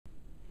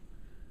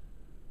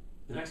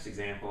The next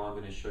example, I'm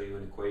going to show you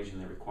an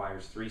equation that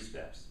requires 3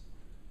 steps.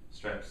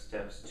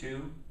 Steps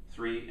 2,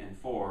 3, and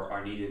 4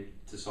 are needed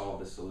to solve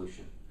this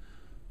solution.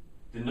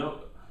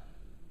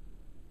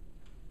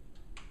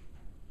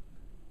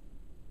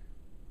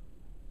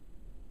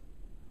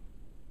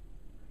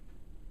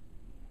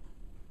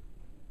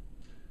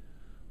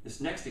 This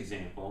next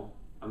example,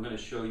 I'm going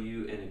to show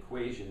you an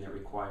equation that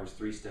requires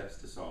 3 steps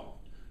to solve.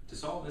 To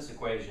solve this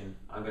equation,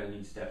 I'm going to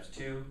need steps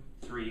 2,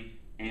 3,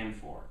 and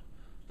 4.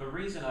 The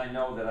reason I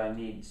know that I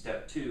need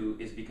step 2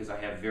 is because I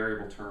have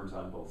variable terms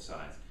on both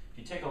sides. If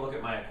you take a look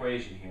at my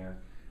equation here,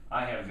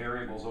 I have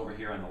variables over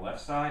here on the left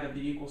side of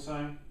the equal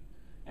sign,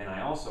 and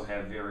I also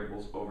have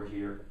variables over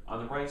here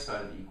on the right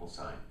side of the equal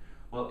sign.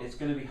 Well, it's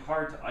going to be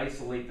hard to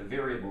isolate the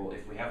variable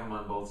if we have them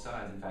on both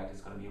sides. In fact, it's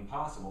going to be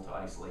impossible to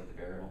isolate the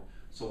variable.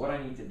 So what I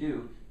need to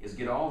do is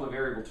get all the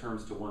variable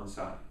terms to one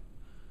side.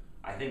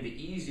 I think the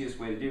easiest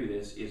way to do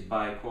this is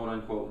by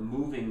quote-unquote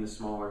moving the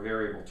smaller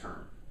variable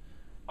term.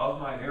 Of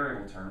my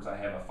variable terms, I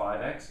have a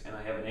 5x and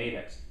I have an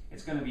 8x.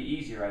 It's going to be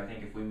easier, I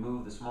think, if we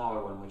move the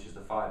smaller one, which is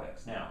the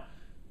 5x. Now,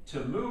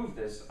 to move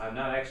this, I'm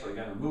not actually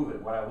going to move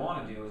it. What I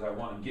want to do is I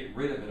want to get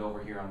rid of it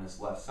over here on this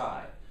left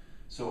side.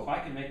 So if I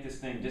can make this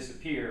thing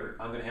disappear,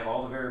 I'm going to have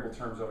all the variable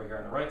terms over here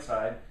on the right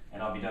side,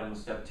 and I'll be done with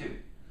step 2.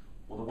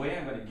 Well, the way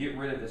I'm going to get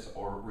rid of this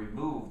or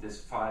remove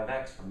this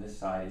 5x from this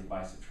side is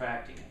by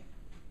subtracting it.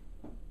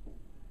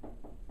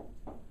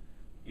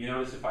 You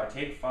notice if I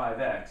take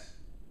 5x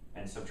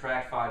and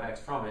subtract 5x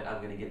from it,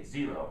 I'm going to get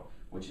 0,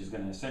 which is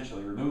going to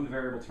essentially remove the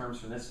variable terms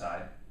from this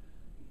side.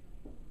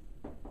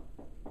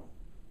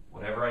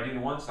 Whatever I do to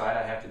one side,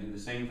 I have to do the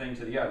same thing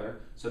to the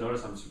other. So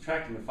notice I'm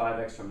subtracting the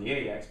 5x from the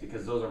 8x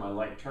because those are my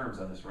like terms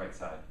on this right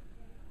side.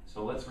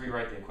 So let's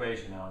rewrite the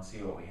equation now and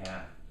see what we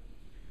have.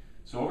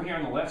 So over here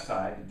on the left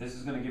side, this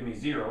is going to give me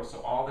 0,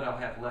 so all that I'll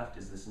have left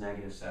is this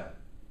negative 7.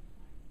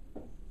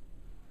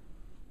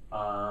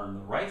 On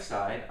the right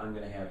side, I'm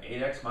going to have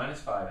 8x minus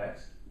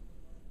 5x,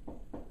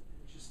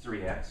 which is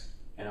 3x,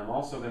 and I'm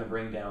also going to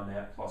bring down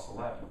that plus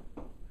 11.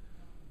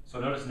 So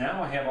notice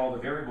now I have all the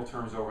variable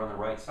terms over on the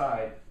right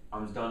side.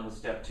 I'm done with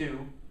step 2.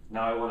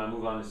 Now I want to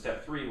move on to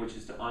step 3, which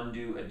is to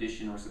undo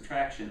addition or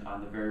subtraction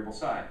on the variable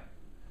side.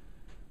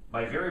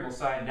 My variable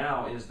side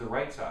now is the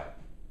right side.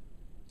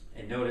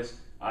 And notice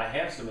I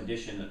have some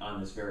addition on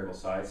this variable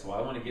side, so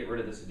I want to get rid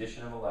of this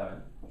addition of 11.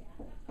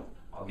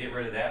 I'll get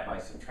rid of that by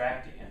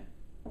subtracting it.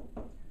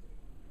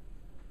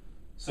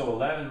 So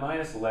 11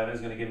 minus 11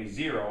 is going to give me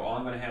 0. All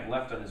I'm going to have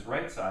left on this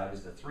right side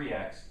is the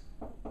 3x.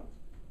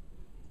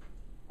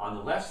 On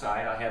the left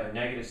side, I have a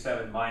negative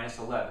 7 minus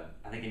 11.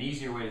 I think an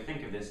easier way to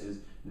think of this is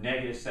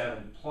negative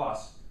 7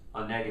 plus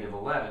a negative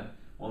 11.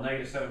 Well,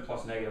 negative 7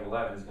 plus negative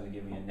 11 is going to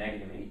give me a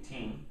negative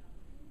 18.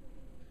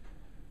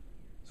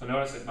 So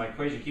notice that my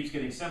equation keeps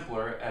getting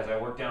simpler as I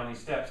work down these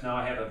steps. Now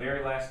I have a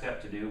very last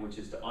step to do, which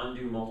is to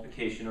undo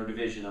multiplication or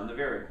division on the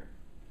variable.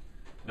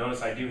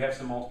 Notice I do have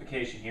some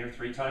multiplication here,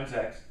 3 times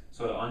x.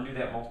 So to undo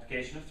that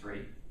multiplication of 3,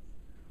 I'm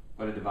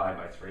going to divide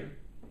by 3.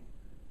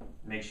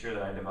 Make sure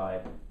that I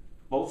divide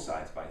both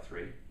sides by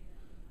 3.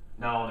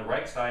 Now on the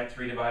right side,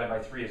 3 divided by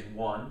 3 is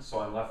 1, so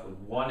I'm left with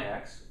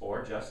 1x,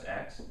 or just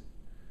x.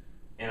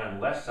 And on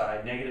the left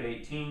side, negative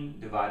 18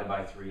 divided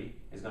by 3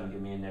 is going to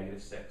give me a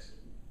negative 6.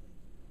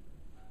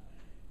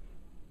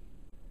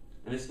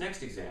 In this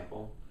next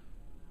example,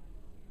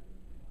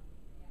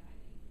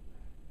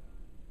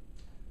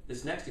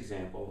 is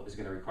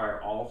going to require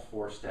all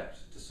 4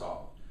 steps to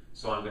solve.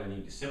 So I'm going to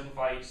need to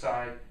simplify each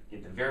side,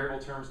 get the variable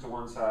terms to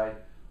one side,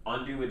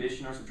 undo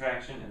addition or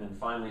subtraction, and then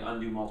finally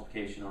undo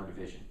multiplication or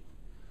division.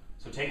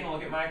 So taking a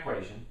look at my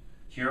equation,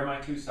 here are my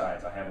 2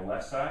 sides. I have a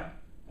left side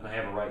and I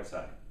have a right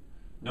side.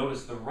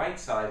 Notice the right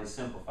side is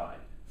simplified.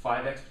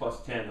 5x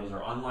plus 10, those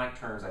are unlike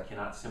terms. I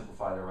cannot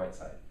simplify the right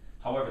side.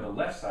 However, the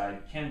left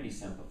side can be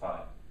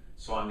simplified.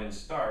 So I'm going to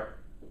start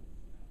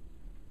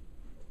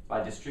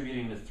by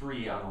distributing the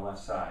 3 on the left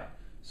side.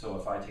 So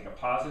if I take a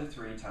positive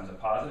 3 times a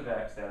positive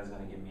x, that is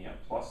going to give me a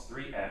plus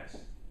 3x.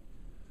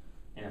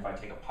 And if I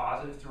take a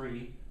positive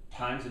 3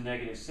 times a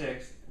negative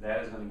 6,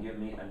 that is going to give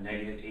me a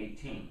negative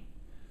 18.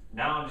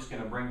 Now I'm just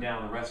going to bring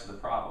down the rest of the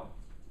problem.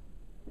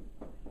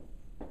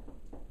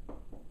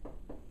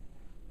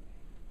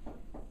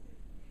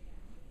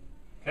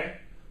 Okay?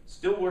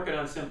 Still working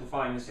on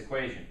simplifying this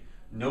equation.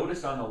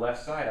 Notice on the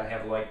left side I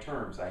have like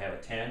terms. I have a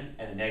 10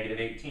 and a negative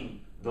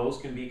 18. Those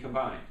can be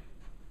combined.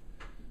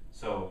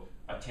 So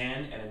a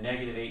 10 and a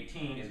negative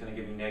 18 is going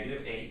to give me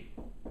negative 8.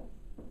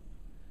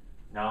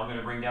 Now I'm going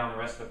to bring down the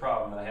rest of the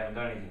problem that I haven't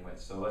done anything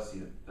with. So let's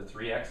see, the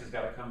 3x has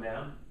got to come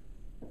down.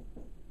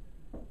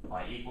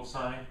 My equal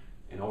sign.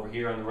 And over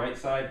here on the right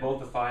side, both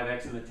the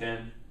 5x and the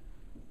 10,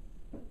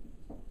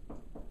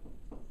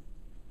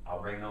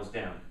 I'll bring those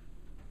down.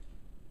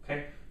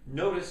 Okay?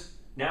 Notice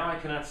now I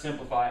cannot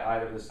simplify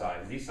either of the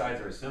sides. These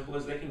sides are as simple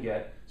as they can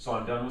get, so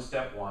I'm done with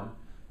step 1.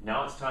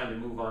 Now it's time to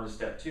move on to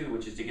step 2,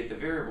 which is to get the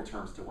variable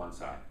terms to one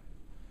side.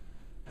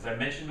 As I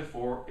mentioned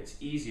before, it's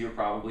easier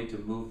probably to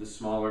move the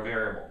smaller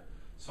variable.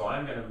 So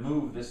I'm going to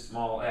move this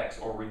small x,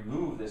 or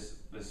remove this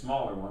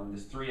smaller one,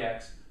 this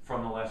 3x,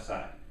 from the left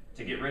side.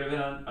 To get rid of it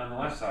on the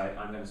left side,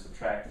 I'm going to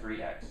subtract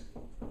 3x.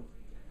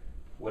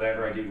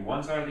 Whatever I do to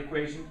one side of the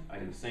equation, I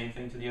do the same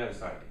thing to the other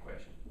side of the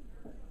equation.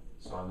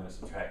 So I'm going to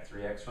subtract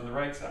 3x from the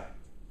right side.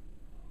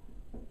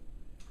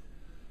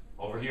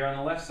 Over here on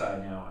the left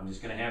side now, I'm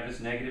just going to have this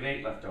negative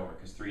 8 left over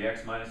because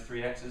 3x minus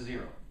 3x is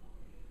 0.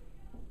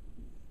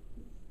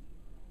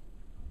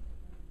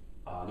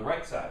 On the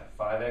right side,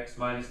 5x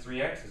minus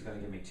 3x is going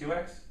to give me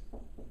 2x,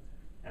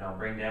 and I'll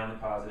bring down the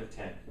positive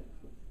 10.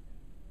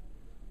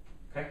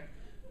 Okay?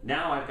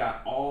 Now I've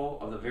got all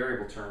of the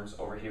variable terms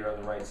over here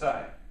on the right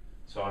side.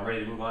 So I'm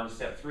ready to move on to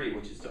step 3,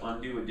 which is to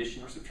undo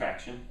addition or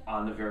subtraction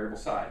on the variable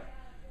side.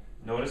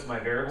 Notice my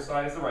variable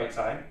side is the right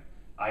side.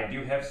 I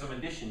do have some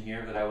addition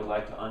here that I would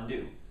like to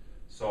undo.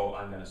 So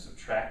I'm going to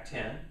subtract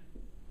 10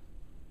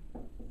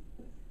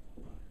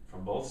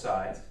 from both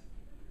sides.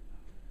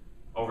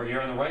 Over here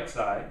on the right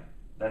side,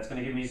 that's going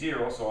to give me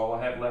 0, so all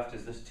I have left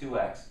is this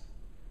 2x.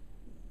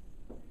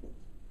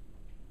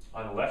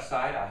 On the left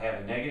side, I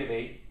have a negative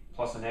 8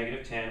 plus a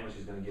negative 10, which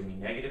is going to give me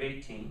negative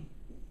 18.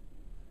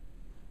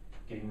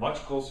 Getting much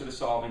closer to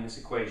solving this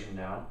equation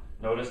now.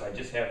 Notice I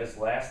just have this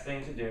last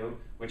thing to do,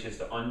 which is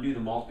to undo the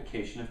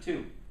multiplication of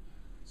 2.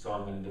 So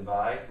I'm going to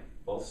divide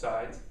both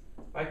sides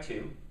by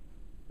 2.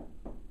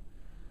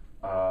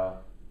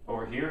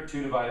 Over here,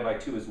 2 divided by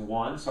 2 is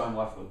 1, so I'm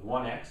left with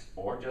 1x,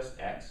 or just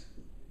x.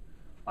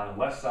 On the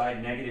left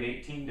side, negative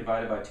 18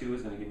 divided by 2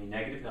 is going to give me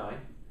negative 9.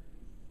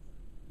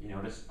 You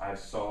notice I've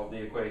solved the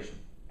equation.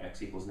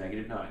 X equals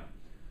negative 9.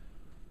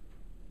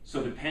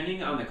 So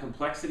depending on the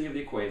complexity of the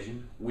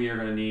equation, we are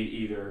going to need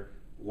either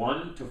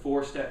 1 to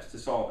 4 steps to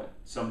solve it.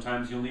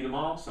 Sometimes you'll need them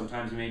all,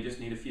 sometimes you may just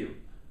need a few.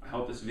 I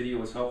hope this video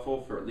was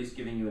helpful for at least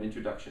giving you an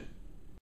introduction.